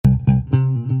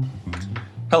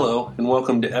Hello, and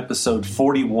welcome to episode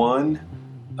 41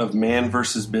 of Man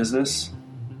vs. Business.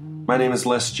 My name is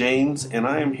Les Janes, and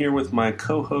I am here with my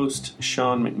co-host,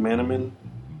 Sean McManaman.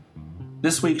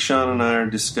 This week, Sean and I are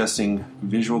discussing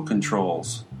visual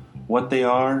controls, what they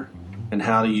are, and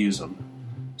how to use them.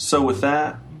 So with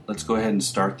that, let's go ahead and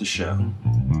start the show.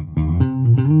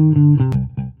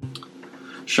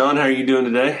 Sean, how are you doing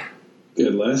today?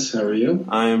 Good, Les. How are you?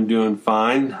 I am doing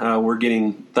fine. We're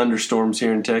getting thunderstorms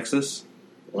here in Texas.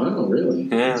 Wow, really?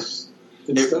 Yeah. That's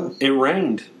good stuff. It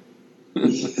rained.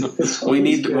 We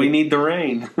need the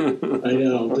rain. I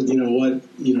know, but you know what?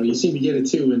 You seem to get it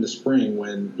too in the spring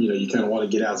when you kind of want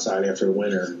to get outside after the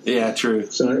winter. Yeah,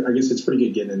 true. So I guess it's pretty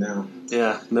good getting it now.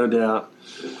 Yeah, no doubt.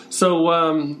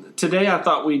 So today I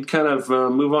thought we'd kind of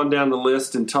move on down the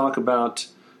list and talk about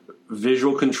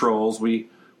visual controls. We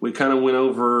kind of went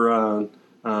over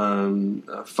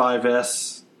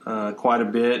 5S quite a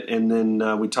bit, and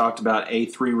then we talked about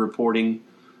A3 reporting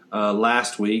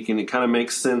last week, and it kind of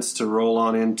makes sense to roll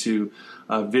on into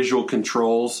visual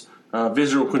controls.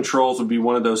 Visual controls would be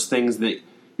one of those things that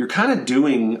you're kind of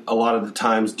doing a lot of the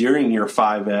times during your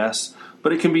 5S,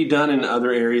 but it can be done in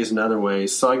other areas and other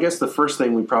ways. So I guess the first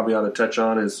thing we probably ought to touch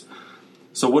on is,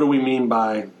 so what do we mean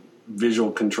by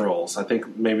visual controls? I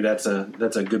think maybe that's a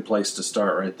good place to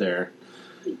start right there.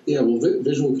 Yeah, well,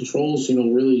 visual controls,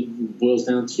 really boils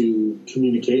down to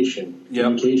communication,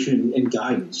 communication and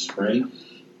guidance, right?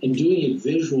 And doing it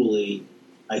visually,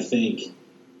 I think,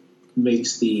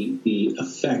 makes the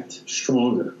effect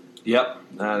stronger. Yep,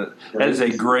 that is a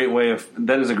great way of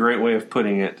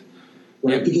putting it.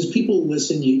 Right, yep. Because people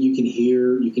listen, you can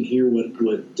hear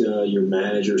what your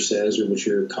manager says or what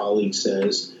your colleague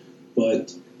says,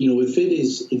 but if it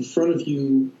is in front of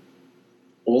you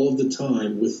all of the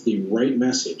time with the right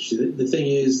message, the thing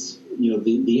is,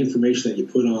 the information that you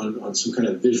put on some kind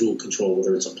of visual control,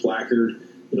 whether it's a placard.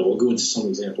 We'll go into some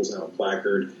examples now. A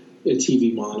placard, a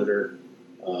TV monitor,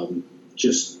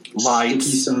 just lights,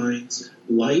 sticky signs,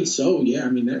 lights. Oh yeah,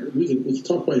 we can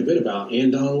talk quite a bit about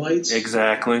andon lights.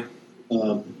 Exactly.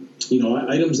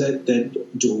 Items that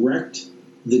direct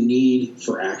the need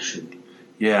for action.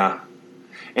 Yeah.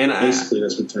 And basically,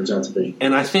 that's what it turns out to be.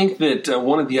 And I think that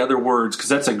one of the other words, because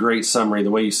that's a great summary,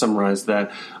 the way you summarized that,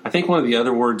 I think one of the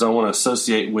other words I want to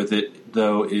associate with it,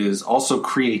 though, is also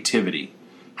creativity.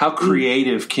 How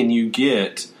creative can you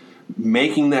get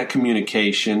making that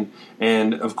communication?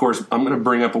 And, of course, I'm going to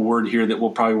bring up a word here that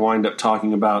we'll probably wind up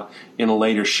talking about in a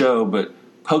later show, but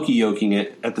pokey-yoking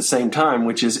it at the same time,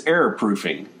 which is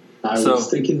error-proofing. I was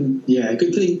thinking,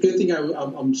 good thing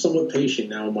I'm somewhat patient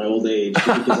now in my old age,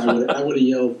 because I would have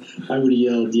yelled,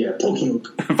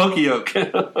 pokey-yoke. Pokey-yoke.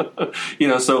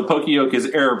 So pokey-yoke is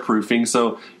error-proofing,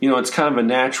 so, it's kind of a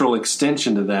natural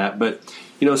extension to that. But,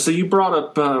 so you brought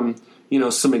up,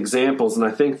 some examples, and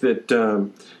I think that,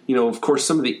 of course,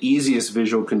 some of the easiest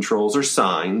visual controls are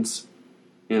signs,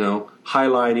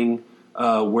 highlighting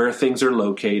where things are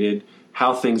located,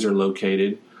 how things are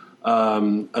located.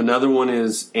 Another one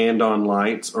is andon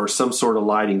lights or some sort of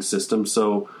lighting system.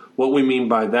 So what we mean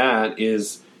by that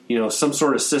is, some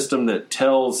sort of system that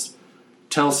tells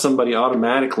somebody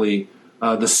automatically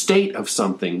the state of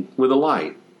something with a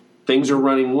light. Things are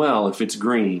running well if it's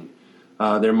green.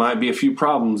 There might be a few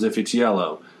problems if it's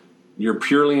yellow. You're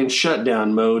purely in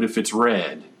shutdown mode if it's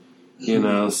red.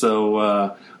 So.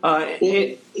 So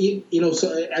actually,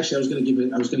 I was going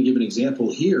to give an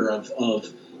example here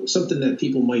of something that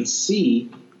people might see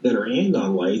that are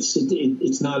andon lights.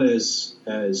 It's not as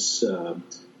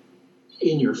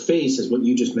in your face as what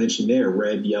you just mentioned there,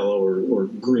 red, yellow, or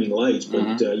green lights. But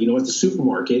at the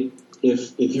supermarket,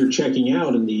 if you're checking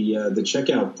out and the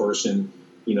checkout person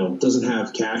doesn't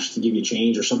have cash to give you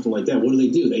change or something like that, what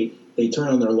do? They turn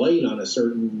on their light on a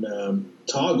certain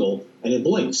toggle, and it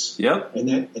blinks. Yep.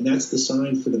 And that's the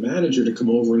sign for the manager to come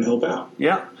over and help out.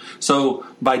 Yeah. So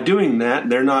by doing that,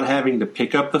 they're not having to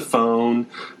pick up the phone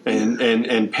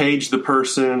and page the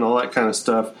person, all that kind of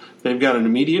stuff. They've got an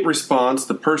immediate response.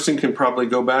 The person can probably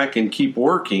go back and keep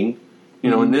working.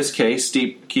 In this case,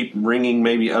 keep ringing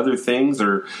maybe other things,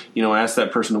 or ask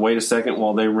that person to wait a second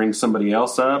while they ring somebody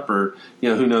else up, or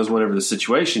who knows, whatever the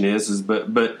situation is.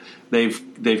 But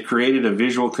they've created a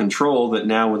visual control that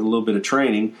now, with a little bit of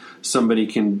training, somebody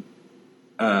can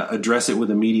address it with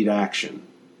immediate action.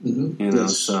 Mm-hmm.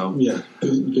 Yes. So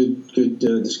good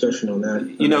discussion on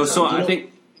that. So I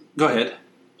think. Go ahead.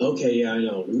 Okay, yeah, I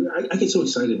know. I get so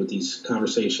excited with these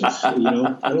conversations. I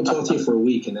don't talk to you for a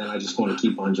week, and then I just want to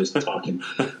keep on just talking.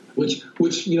 Which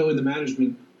in the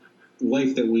management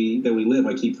life that we live,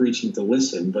 I keep preaching to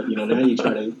listen, but now you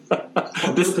try to.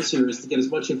 Our purpose here is to get as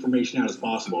much information out as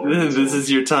possible. Right? This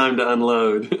is your time to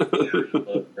unload.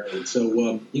 Right.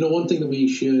 So one thing that we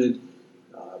should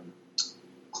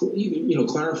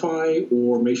clarify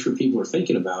or make sure people are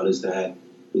thinking about is that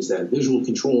visual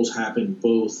controls happen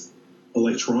both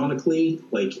electronically,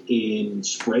 like in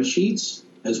spreadsheets,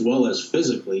 as well as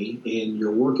physically in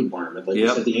your work environment, like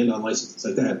at the end on licenses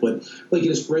like that. But like in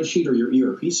a spreadsheet or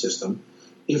your ERP system,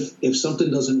 if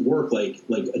something doesn't work, like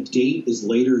a date is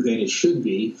later than it should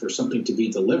be for something to be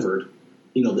delivered,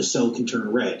 the cell can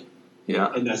turn red.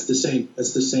 Yeah. And that's the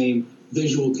same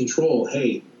visual control.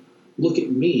 Hey, look at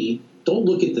me. Don't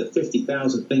look at the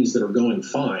 50,000 things that are going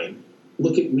fine.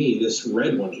 Look at me, this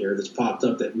red one here that's popped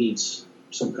up that needs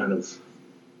some kind of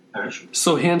action.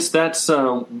 So hence that's,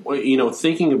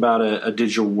 thinking about a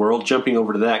digital world, jumping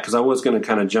over to that, because I was going to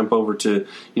kind of jump over to,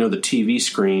 the TV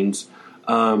screens.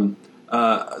 One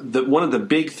of the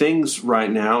big things right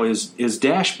now is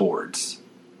dashboards.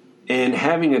 And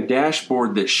having a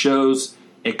dashboard that shows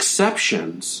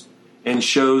exceptions and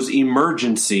shows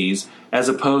emergencies as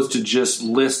opposed to just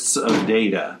lists of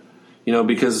data,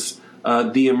 because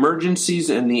the emergencies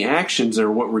and the actions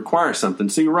are what require something.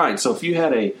 So you're right. So if you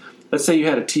had let's say you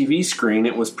had a TV screen,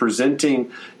 it was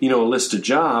presenting, a list of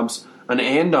jobs, an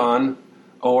andon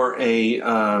or a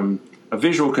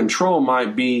visual control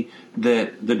might be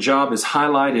that the job is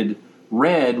highlighted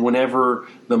red whenever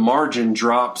the margin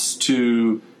drops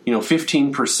to,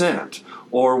 15%,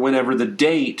 or whenever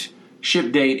the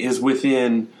ship date is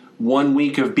within 1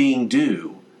 week of being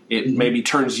due. It maybe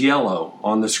turns yellow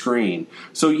on the screen.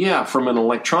 So yeah, from an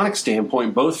electronic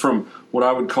standpoint, both from what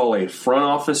I would call a front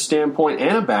office standpoint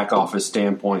and a back office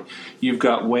standpoint, you've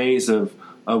got ways of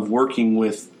working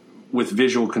with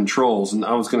visual controls. And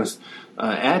I was going to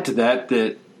add to that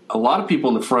a lot of people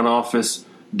in the front office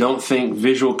don't think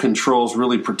visual controls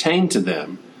really pertain to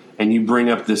them. And you bring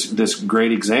up this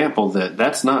great example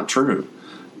that's not true.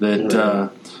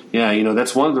 That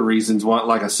that's one of the reasons why,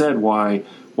 like I said, why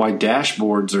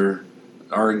dashboards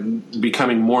are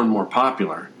becoming more and more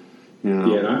popular.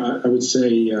 Yeah, I would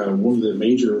say one of the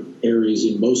major areas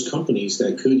in most companies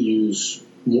that could use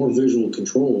more visual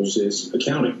controls is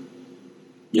accounting.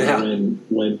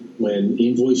 When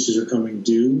invoices are coming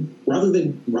due, rather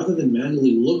than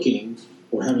manually looking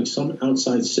or having some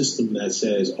outside system that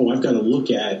says, "Oh, I've got to look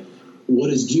at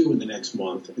what is due in the next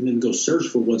month," and then go search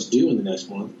for what's due in the next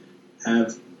month,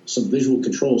 have some visual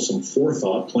control, some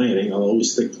forethought planning. I'll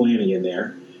always stick planning in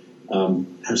there.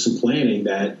 Have some planning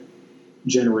that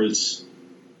generates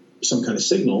some kind of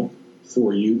signal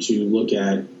for you to look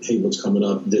at, hey, what's coming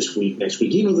up this week, next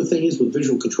week. The thing is with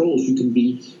visual controls, you can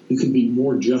be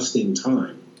more just in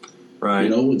time.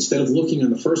 Right. Instead of looking on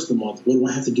the first of the month, what do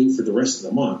I have to do for the rest of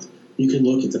the month? You can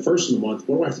look at the first of the month,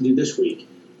 what do I have to do this week?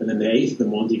 And then the 8th of the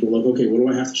month, you can look, okay, what do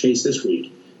I have to chase this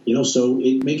week? So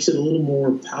it makes it a little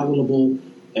more palatable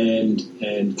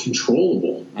and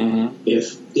controllable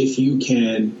if you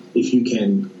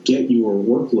can get your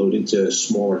workload into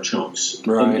smaller chunks.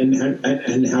 Right.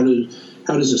 And how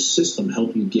does a system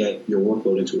help you get your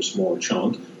workload into a smaller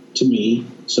chunk? To me,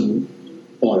 some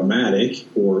automatic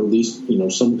or at least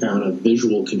some kind of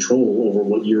visual control over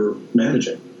what you're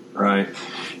managing. Right.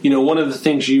 One of the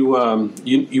things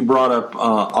you brought up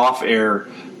off air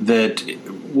that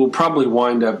will probably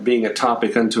wind up being a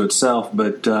topic unto itself,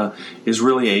 but is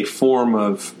really a form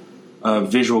of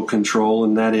visual control,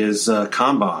 and that is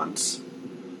Kanbans.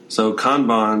 So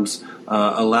Kanbans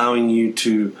allowing you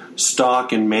to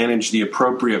stock and manage the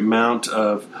appropriate amount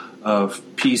of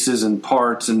pieces and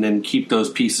parts, and then keep those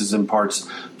pieces and parts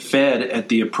fed at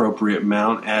the appropriate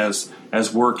amount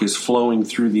as work is flowing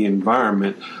through the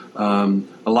environment.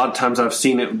 A lot of times I've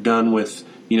seen it done with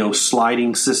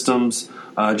sliding systems,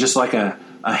 just like a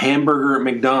hamburger at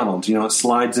McDonald's. It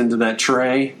slides into that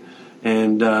tray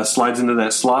and slides into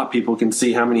that slot. People can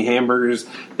see how many hamburgers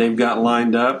they've got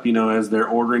lined up, as they're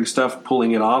ordering stuff,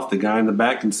 pulling it off. The guy in the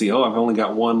back can see, oh, I've only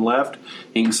got one left.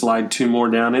 He can slide 2 more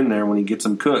down in there when he gets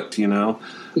them cooked, So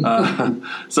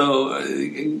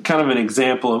kind of an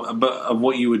example of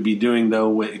what you would be doing,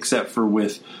 though, except for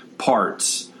with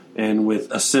parts and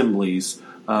with assemblies,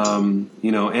 and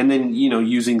then,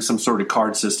 using some sort of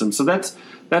card system. So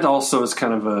that also is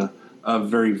kind of a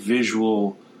very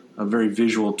visual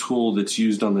tool that's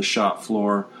used on the shop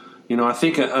floor. I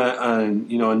think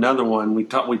another one we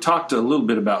talked a little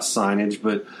bit about signage,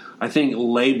 but I think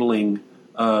labeling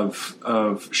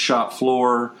of shop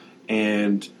floor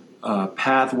and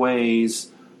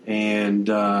pathways and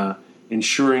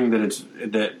ensuring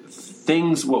that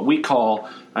things, what we call,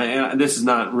 and this is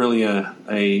not really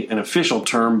an official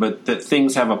term, but that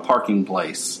things have a parking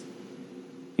place.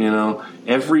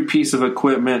 Every piece of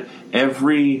equipment,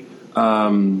 everything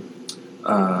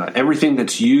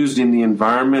that's used in the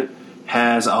environment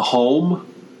has a home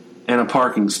and a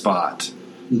parking spot.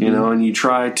 And you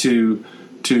try to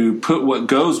put what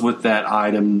goes with that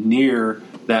item near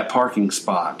that parking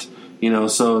spot.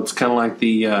 So it's kind of like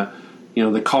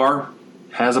the car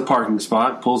has a parking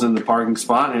spot, pulls in the parking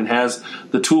spot, and it has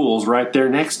the tools right there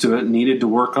next to it needed to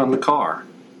work on the car.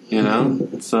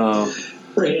 So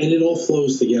right, and it all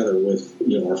flows together with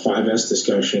our 5S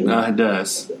discussion. It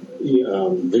does.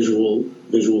 Visual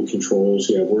controls.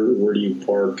 Yeah, where do you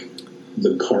park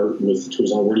the cart with the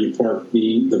tools on? Where do you park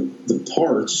the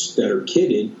parts that are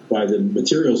kitted by the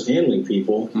materials handling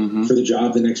people for the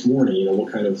job the next morning?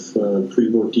 What kind of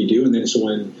pre-work do you do? And then so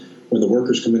when the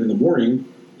workers come in the morning,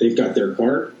 they've got their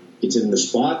cart. It's in the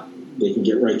spot. They can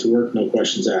get right to work. No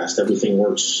questions asked. Everything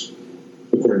works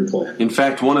according to plan. In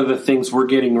fact, one of the things we're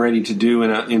getting ready to do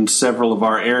in several of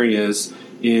our areas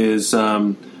is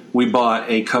we bought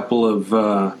a couple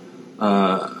of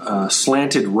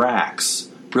slanted racks,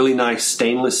 really nice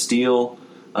stainless steel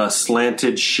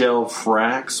slanted shelf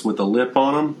racks with a lip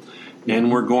on them,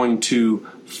 and we're going to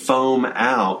foam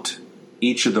out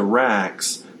each of the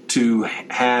racks to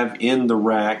have in the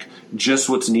rack just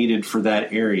what's needed for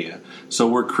that area. So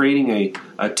we're creating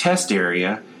a test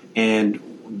area, and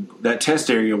that test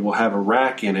area will have a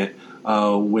rack in it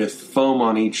with foam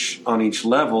on each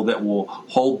level that will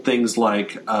hold things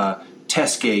like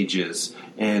test gauges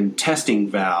and testing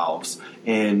valves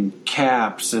and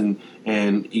caps and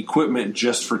equipment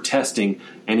just for testing,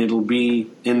 and it'll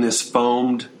be in this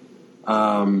foamed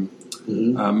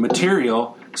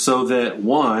material so that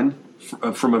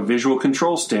from a visual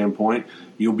control standpoint,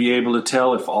 you'll be able to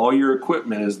tell if all your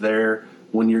equipment is there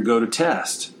when you go to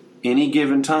test any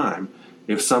given time.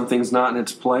 If something's not in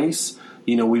its place,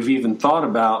 we've even thought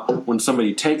about when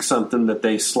somebody takes something that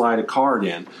they slide a card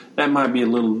in. That might be a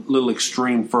little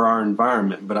extreme for our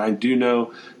environment, but I do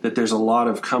know that there's a lot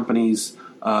of companies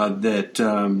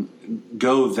that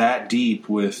go that deep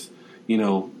with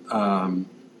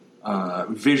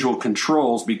visual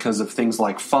controls because of things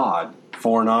like FOD,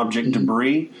 foreign object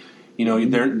debris.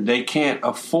 They can't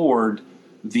afford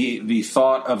the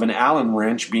thought of an Allen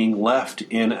wrench being left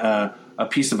in a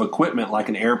piece of equipment like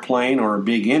an airplane or a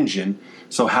big engine.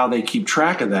 So how they keep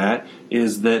track of that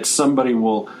is that somebody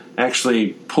will actually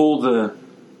pull the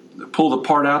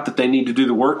part out that they need to do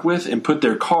the work with and put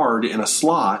their card in a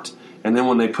slot, and then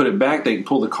when they put it back, they can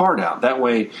pull the card out. That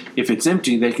way, if it's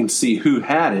empty, they can see who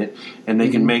had it, and they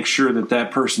can make sure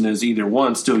that person is either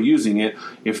one, still using it.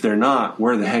 If they're not,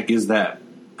 where the heck is that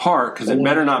part? Because it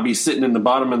better not be sitting in the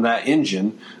bottom of that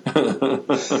engine.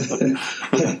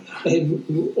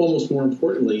 And almost more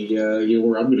importantly,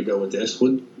 where I'm going to go with this,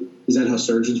 is that how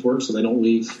surgeons work, so they don't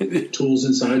leave tools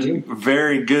inside you?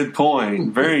 Very good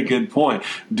point. Very good point.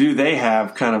 Do they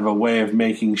have kind of a way of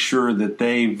making sure that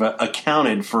they've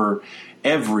accounted for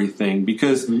everything?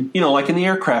 Because, like in the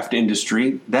aircraft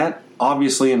industry, that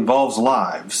obviously involves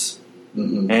lives.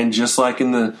 And just like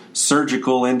in the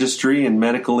surgical industry and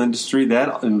medical industry,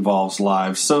 that involves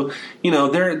lives. So,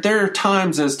 there are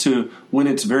times as to when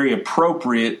it's very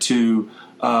appropriate to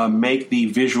make the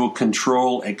visual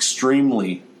control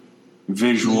extremely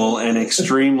visual and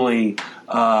extremely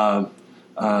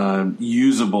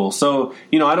usable. So,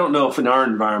 I don't know if in our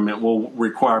environment we'll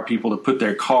require people to put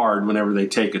their card whenever they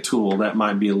take a tool. That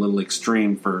might be a little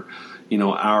extreme for,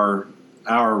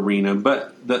 our arena.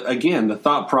 But the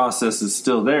thought process is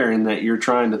still there in that you're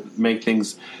trying to make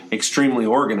things extremely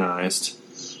organized.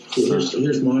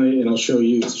 Here's my, and I'll show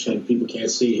you. It's a shame people can't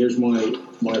see. Here's my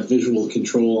visual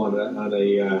control on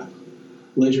a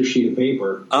ledger sheet of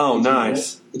paper. Oh,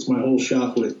 nice. It's my whole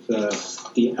shop with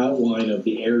the outline of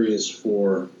the areas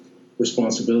for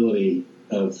responsibility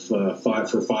of for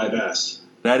 5S.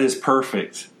 That is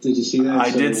perfect. Did you see that? I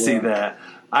did see that.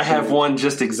 I have one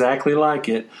just exactly like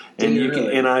it, and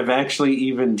and I've actually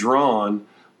even drawn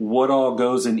what all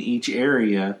goes in each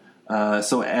area,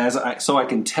 so I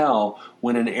can tell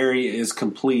when an area is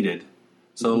completed.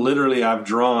 So literally, I've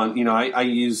drawn. I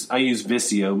use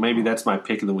Visio. Maybe that's my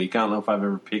pick of the week. I don't know if I've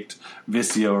ever picked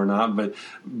Visio or not,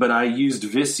 but I used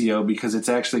Visio because it's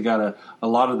actually got a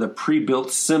lot of the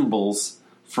pre-built symbols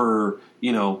for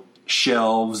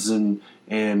shelves and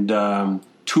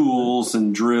tools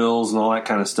and drills and all that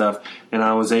kind of stuff. And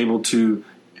I was able to,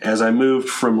 as I moved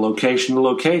from location to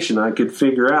location, I could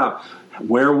figure out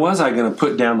where was I going to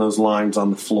put down those lines on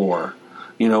the floor.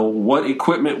 What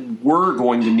equipment we're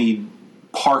going to need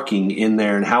parking in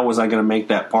there, and how was I going to make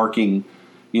that parking,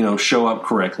 show up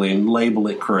correctly and label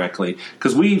it correctly?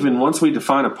 Because once we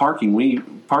define a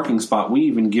parking spot, we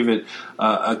even give it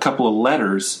a couple of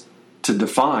letters to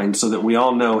define so that we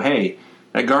all know, hey,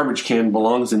 that garbage can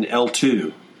belongs in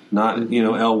L2, not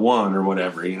L1 or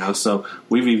whatever. So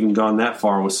we've even gone that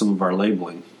far with some of our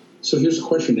labeling. So here's a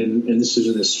question, and this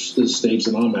is this stage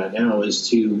that I'm at now, is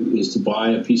to buy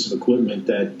a piece of equipment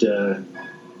that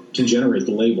can generate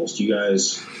the labels. Do you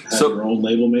guys have your own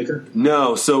label maker?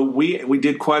 No. So we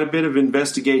did quite a bit of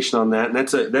investigation on that, and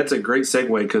that's a great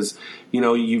segue because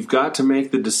you've got to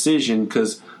make the decision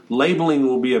because labeling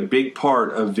will be a big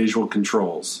part of visual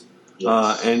controls.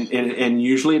 Yes. And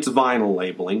usually it's vinyl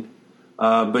labeling,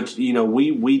 but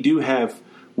we do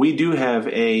have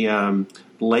a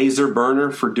laser burner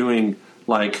for doing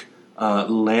like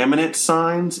laminate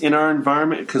signs in our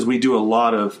environment because we do a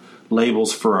lot of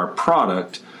labels for our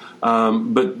product.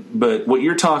 But what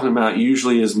you're talking about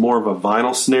usually is more of a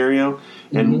vinyl scenario,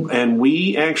 and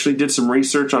we actually did some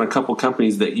research on a couple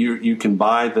companies that you can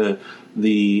buy the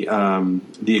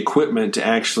equipment to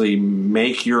actually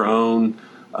make your own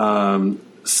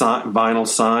vinyl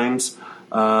signs.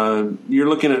 You're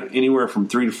looking at anywhere from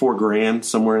 $3,000 to $4,000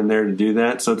 somewhere in there to do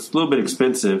that, so it's a little bit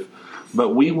expensive. But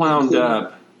we wound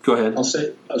up. Go ahead. I'll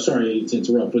say. Sorry to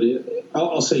interrupt, but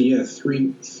I'll say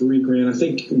 $3,000. I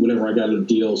think whenever I got a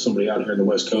deal, somebody out here in the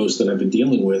West Coast that I've been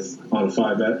dealing with on a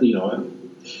 5S,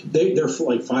 they're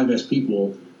like 5S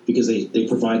people because they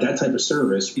provide that type of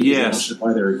service. Because they want to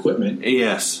buy their equipment.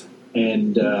 Yes.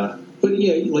 And but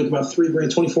yeah, like about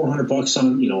 $3,000, $2,400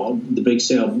 on the big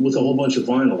sale with a whole bunch of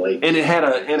vinyl. And it had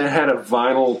a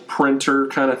vinyl printer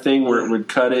kind of thing where it would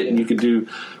cut it, and you could do.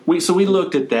 So we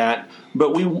looked at that,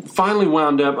 but we finally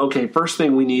wound up. Okay, first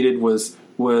thing we needed was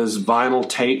vinyl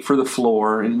tape for the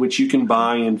floor, in which you can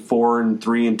buy in 4 and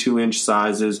 3 and 2 inch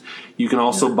sizes. You can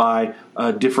also buy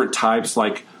different types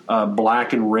like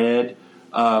black and red.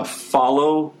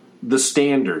 Follow the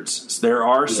standards. There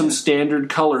are some standard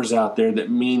colors out there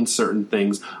that mean certain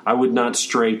things. I would not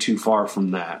stray too far from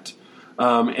that.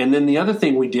 And then the other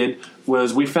thing we did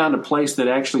was we found a place that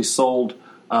actually sold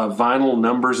vinyl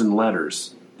numbers and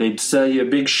letters. They'd sell you a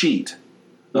big sheet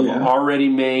of already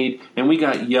made, and we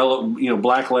got yellow,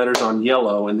 black letters on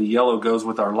yellow, and the yellow goes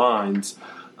with our lines.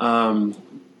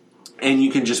 And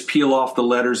you can just peel off the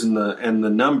letters and the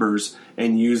numbers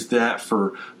and use that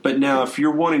for. But now, if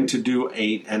you're wanting to do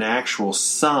an actual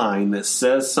sign that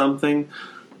says something,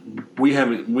 we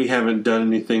haven't done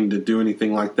anything to do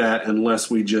anything like that unless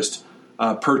we just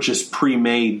purchase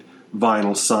pre-made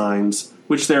vinyl signs,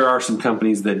 which there are some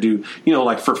companies that do,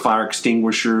 like for fire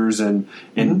extinguishers and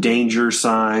danger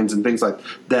signs and things like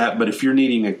that. But if you're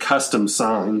needing a custom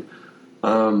sign,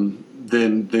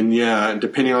 then yeah,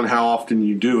 depending on how often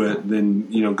you do it, then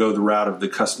go the route of the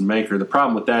custom maker. The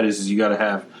problem with that is you got to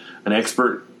have an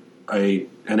expert, an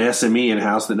SME in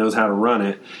house that knows how to run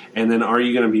it, and then are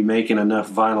you going to be making enough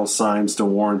vinyl signs to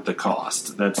warrant the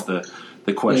cost? That's the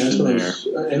question there.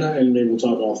 And maybe we'll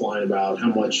talk offline about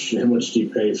how much do you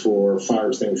pay for fire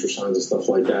extinguisher signs and stuff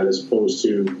like that, as opposed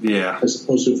to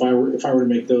if I were to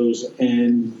make those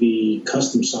and the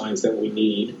custom signs that we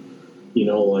need.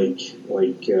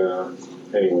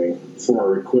 Anyway, for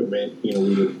our equipment,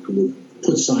 we would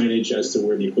put signage as to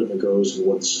where the equipment goes and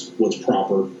what's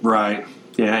proper. Right.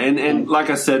 Yeah, and like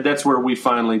I said, that's where we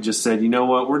finally just said, you know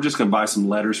what, we're just going to buy some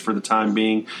letters for the time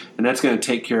being, and that's going to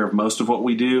take care of most of what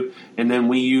we do. And then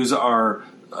we use our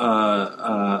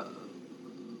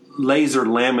laser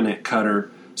laminate cutter.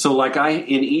 So like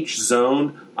in each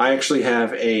zone, I actually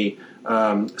have a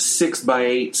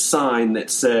 6x8 sign that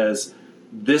says,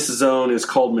 this zone is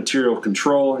called material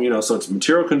control, so it's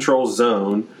material control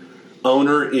zone.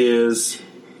 Owner is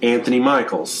Anthony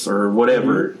Michaels or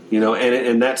whatever,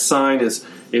 and that sign is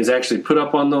actually put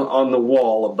up on the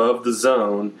wall above the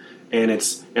zone, and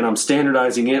I'm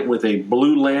standardizing it with a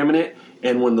blue laminate,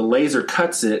 and when the laser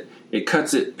cuts it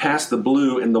cuts it past the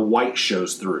blue and the white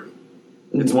shows through.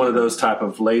 It's one of those type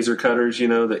of laser cutters,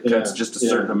 that cuts just a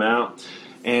certain amount.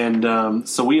 And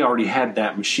so we already had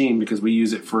that machine because we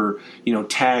use it for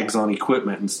tags on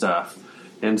equipment and stuff.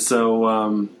 And so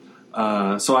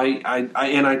I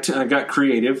got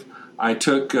creative. I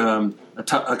took a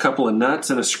couple of nuts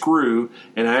and a screw,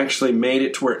 and I actually made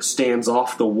it to where it stands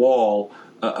off the wall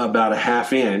about a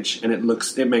half inch, and it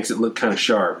makes it look kind of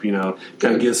sharp. Kind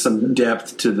of gives some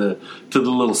depth to the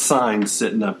little sign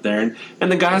sitting up there.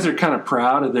 And the guys are kind of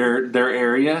proud of their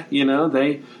area.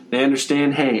 They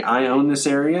understand, hey, I own this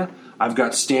area. I've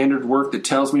got standard work that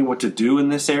tells me what to do in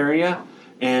this area.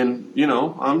 And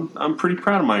I'm pretty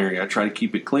proud of my area. I try to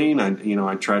keep it clean.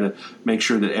 I try to make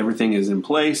sure that everything is in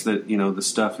place. That the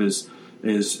stuff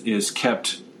is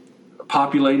kept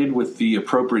populated with the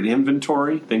appropriate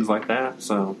inventory, things like that.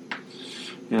 So,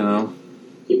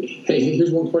 Hey,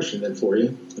 here's one question then for you,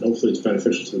 and hopefully it's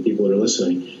beneficial to the people that are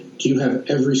listening. Do you have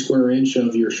every square inch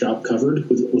of your shop covered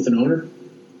with an owner?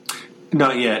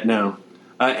 Not yet, no.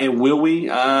 And will we?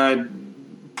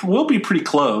 We'll be pretty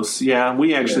close. Yeah,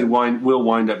 we actually will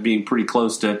wind up being pretty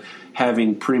close to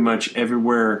having pretty much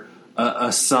everywhere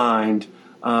assigned.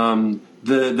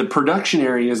 The production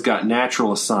area's got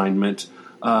natural assignment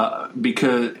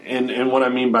because, and what I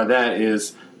mean by that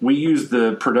is we use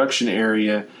the production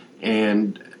area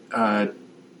and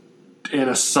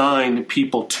assign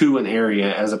people to an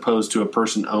area as opposed to a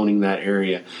person owning that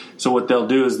area. So what they'll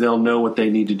do is they'll know what they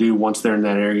need to do once they're in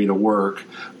that area to work.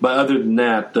 But other than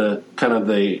that, the kind of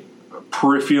the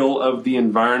peripheral of the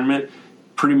environment,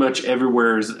 pretty much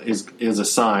everywhere is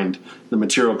assigned. The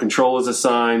material control is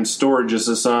assigned, storage is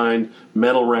assigned,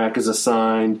 metal rack is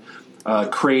assigned,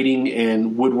 crating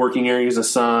and woodworking area is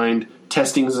assigned,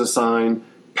 testing is assigned,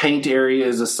 paint area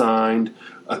is assigned,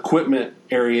 equipment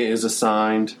area is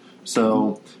assigned.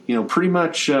 So, pretty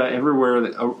much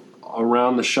everywhere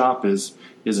around the shop is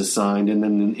assigned, and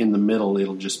then in the middle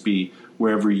it'll just be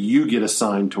wherever you get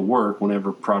assigned to work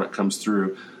whenever product comes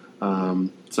through. So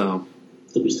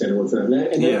there'll be standard work for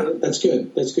that. And that's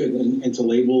good. That's good. And to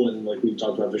label, and like we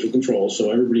talked about, visual control,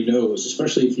 so everybody knows,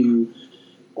 especially if you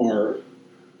are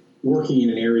working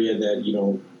in an area that you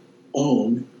don't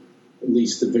own, at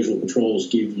least the visual controls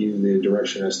give you the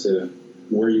direction as to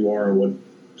where you are and what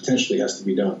potentially has to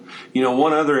be done.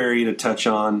 One other area to touch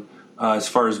on as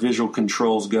far as visual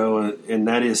controls go, and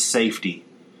that is safety.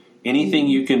 Anything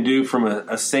you can do from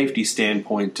a safety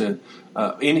standpoint,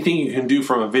 anything you can do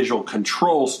from a visual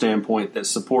control standpoint that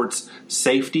supports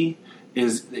safety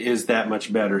is that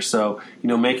much better. So,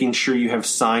 making sure you have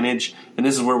signage, and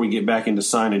this is where we get back into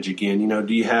signage again.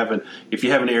 Do you have if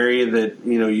you have an area that,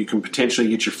 you can potentially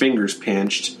get your fingers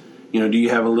pinched, do you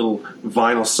have a little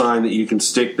vinyl sign that you can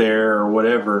stick there or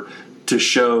whatever to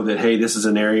show that, hey, this is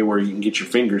an area where you can get your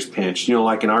fingers pinched?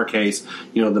 Like in our case,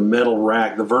 the metal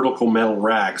rack, the vertical metal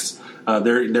racks,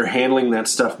 they're handling that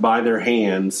stuff by their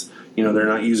hands. They're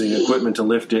not using equipment to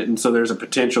lift it, and so there's a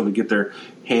potential to get their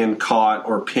hand caught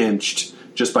or pinched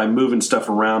just by moving stuff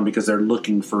around because they're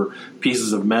looking for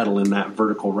pieces of metal in that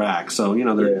vertical rack. So,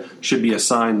 there should be a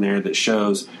sign there that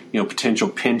shows, potential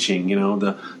pinching.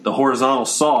 The horizontal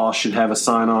saw should have a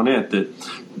sign on it that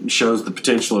shows the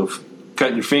potential of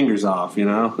cutting your fingers off,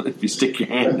 if you stick your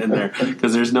hand in there,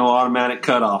 because there's no automatic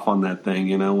cutoff on that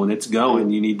thing. When it's going,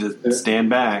 you need to stand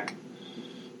back.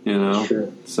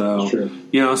 Sure. So,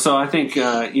 sure. So I think,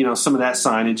 some of that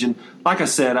signage, and like I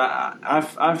said,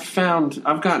 I've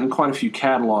gotten quite a few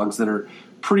catalogs that are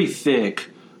pretty thick,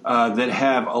 that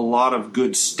have a lot of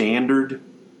good standard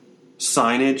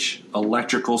signage,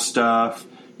 electrical stuff,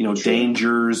 Sure.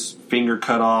 dangers, finger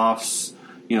cutoffs,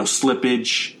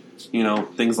 slippage,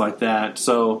 things like that.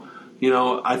 So,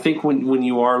 I think when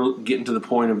you are getting to the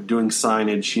point of doing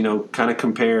signage, kind of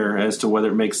compare as to whether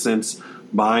it makes sense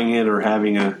buying it or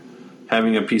having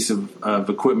a piece of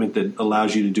equipment that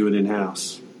allows you to do it in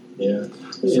house. Yeah.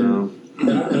 So,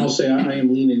 and I'll say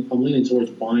I'm leaning towards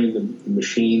buying the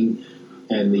machine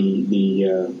and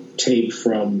the tape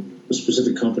from a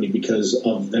specific company because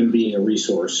of them being a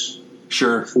resource.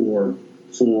 Sure. For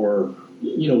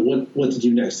what to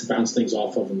do next, to bounce things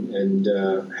off of and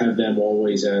have them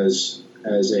always as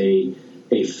a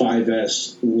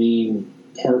 5S lean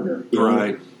partner.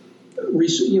 Right.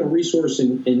 Resource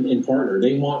and partner.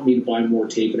 They want me to buy more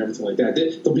tape and everything like that.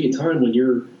 There'll be a time when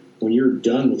you're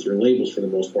done with your labels for the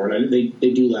most part. They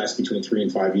do last between 3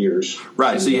 and 5 years.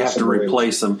 Right. So you have to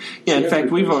replace them. Yeah. So in fact,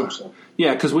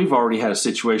 because we've already had a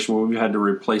situation where we've had to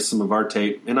replace some of our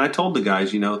tape. And I told the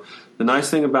guys, the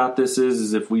nice thing about this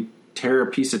is if we tear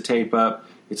a piece of tape up,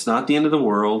 it's not the end of the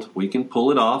world. We can pull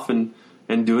it off and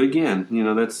do it again.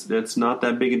 That's not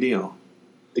that big a deal.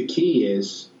 The key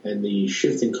is, and the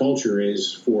shift in culture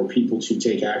is for people to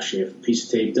take action. If a piece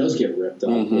of tape does get ripped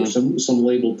up or some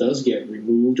label does get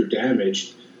removed or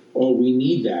damaged, we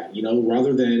need that,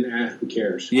 rather than, who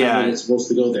cares? Yeah. It's supposed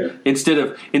to go there. Instead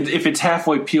of, if it's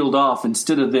halfway peeled off,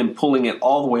 instead of them pulling it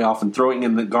all the way off and throwing it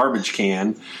in the garbage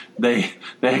can, they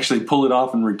actually pull it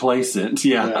off and replace it.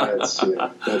 Yeah. That's good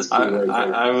right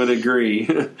there. I would agree.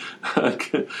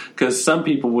 Because some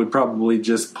people would probably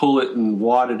just pull it and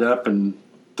wad it up and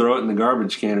throw it in the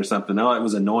garbage can or something. No, it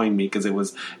was annoying me because it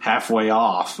was halfway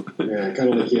off. Yeah,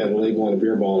 kind of like the label on a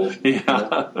beer bottle.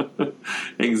 Yeah,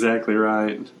 exactly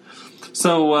right.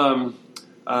 So,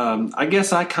 I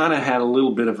guess I kind of had a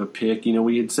little bit of a pick.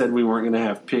 We had said we weren't going to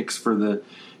have picks for the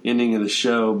ending of the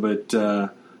show, but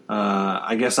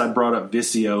I guess I brought up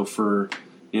Visio for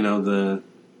the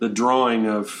drawing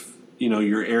of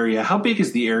your area. How big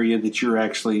is the area that you're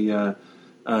actually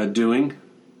doing?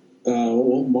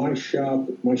 Well, my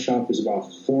shop is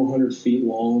about 400 feet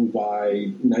long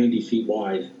by 90 feet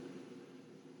wide.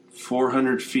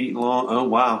 400 feet long. Oh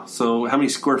wow! So how many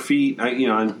square feet?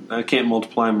 I can't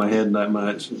multiply in my head that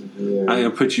much. Yeah. I'm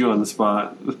gonna put you on the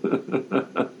spot.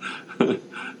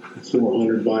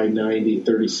 400 by 90,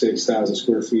 36,000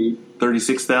 square feet.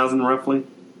 36,000 roughly.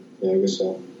 Yeah, I guess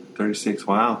so. 36.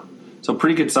 Wow. So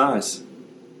pretty good size.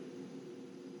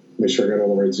 Make sure I got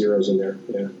all the right zeros in there.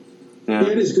 Yeah. Yeah,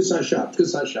 it is a good size shop.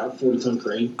 40-ton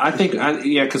crane. I think,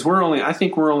 because I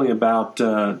think we're only about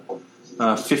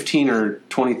 15 or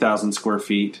 20,000 square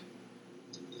feet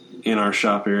in our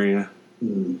shop area.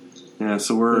 Mm. Yeah,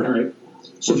 so we're all right.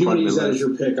 So if you want to use that as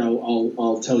your pick,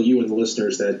 I'll tell you and the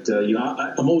listeners that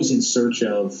I'm always in search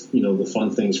of the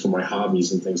fun things for my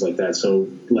hobbies and things like that. So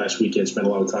last weekend, spent a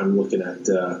lot of time looking at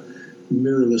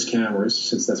mirrorless cameras,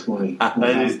 since that's my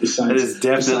that is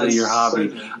definitely your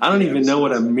hobby. I don't even know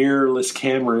what a mirrorless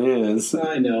camera is.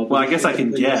 I know. Well, I guess I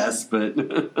can guess, but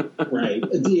right.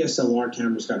 A DSLR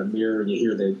camera's got a mirror, and you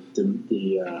hear the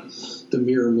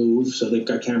mirror move. So they've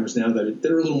got cameras now that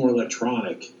are a little more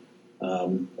electronic,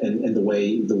 and the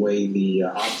way the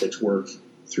optics work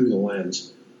through the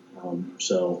lens.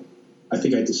 So I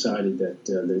think I decided that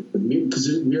because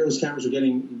mirrorless cameras are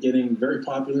getting very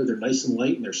popular. They're nice and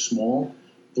light and they're small.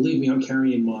 Believe me, I'm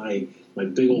carrying my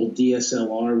big old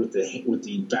DSLR with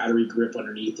the battery grip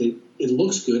underneath it. It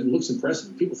looks good. It looks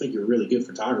impressive. People think you're a really good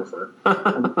photographer.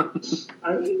 All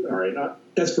right,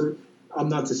 that's for. I'm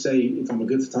not to say if I'm a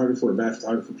good photographer or a bad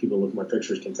photographer. People look at my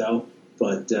pictures can tell.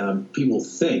 But people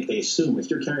they assume if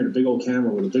you're carrying a big old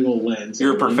camera with a big old lens,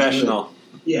 you're a professional.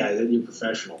 Yeah, you're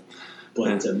professional.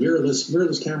 But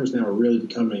mirrorless cameras now are really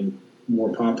becoming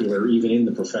more popular, even in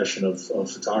the profession of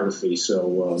photography.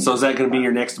 So is that going to be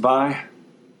your next buy?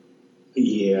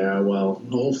 Yeah, well,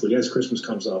 hopefully, as Christmas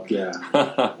comes up, yeah.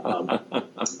 The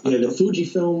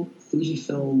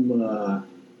Fujifilm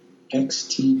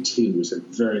X-T2 is a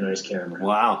very nice camera.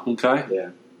 Wow.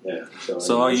 Okay. Yeah.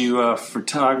 So all you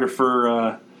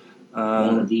photographer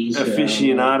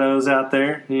aficionados out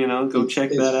there, go check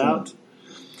that out.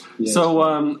 Yes. So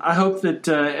I hope that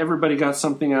everybody got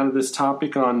something out of this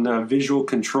topic on visual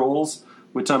controls,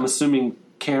 which I'm assuming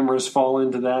cameras fall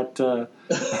into that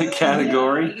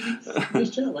category. Nice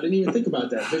job. I didn't even think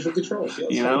about that. Visual controls.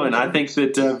 And I think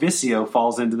that Visio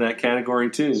falls into that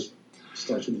category too.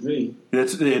 Starts with a V.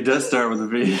 It does start with a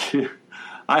V.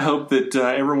 I hope that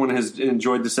everyone has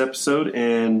enjoyed this episode,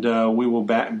 and we will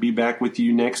be back with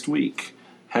you next week.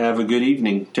 Have a good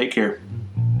evening. Take care.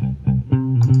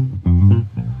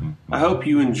 I hope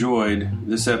you enjoyed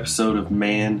this episode of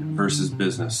Man vs.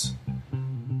 Business.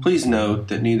 Please note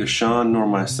that neither Sean nor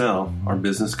myself are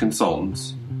business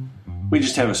consultants. We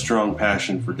just have a strong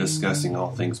passion for discussing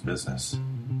all things business.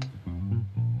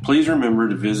 Please remember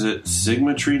to visit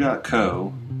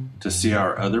sigmatree.co to see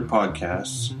our other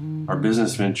podcasts, our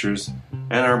business ventures,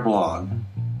 and our blog.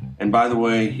 And by the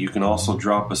way, you can also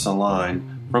drop us a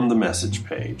line from the message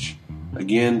page.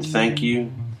 Again, thank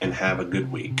you and have a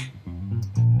good week.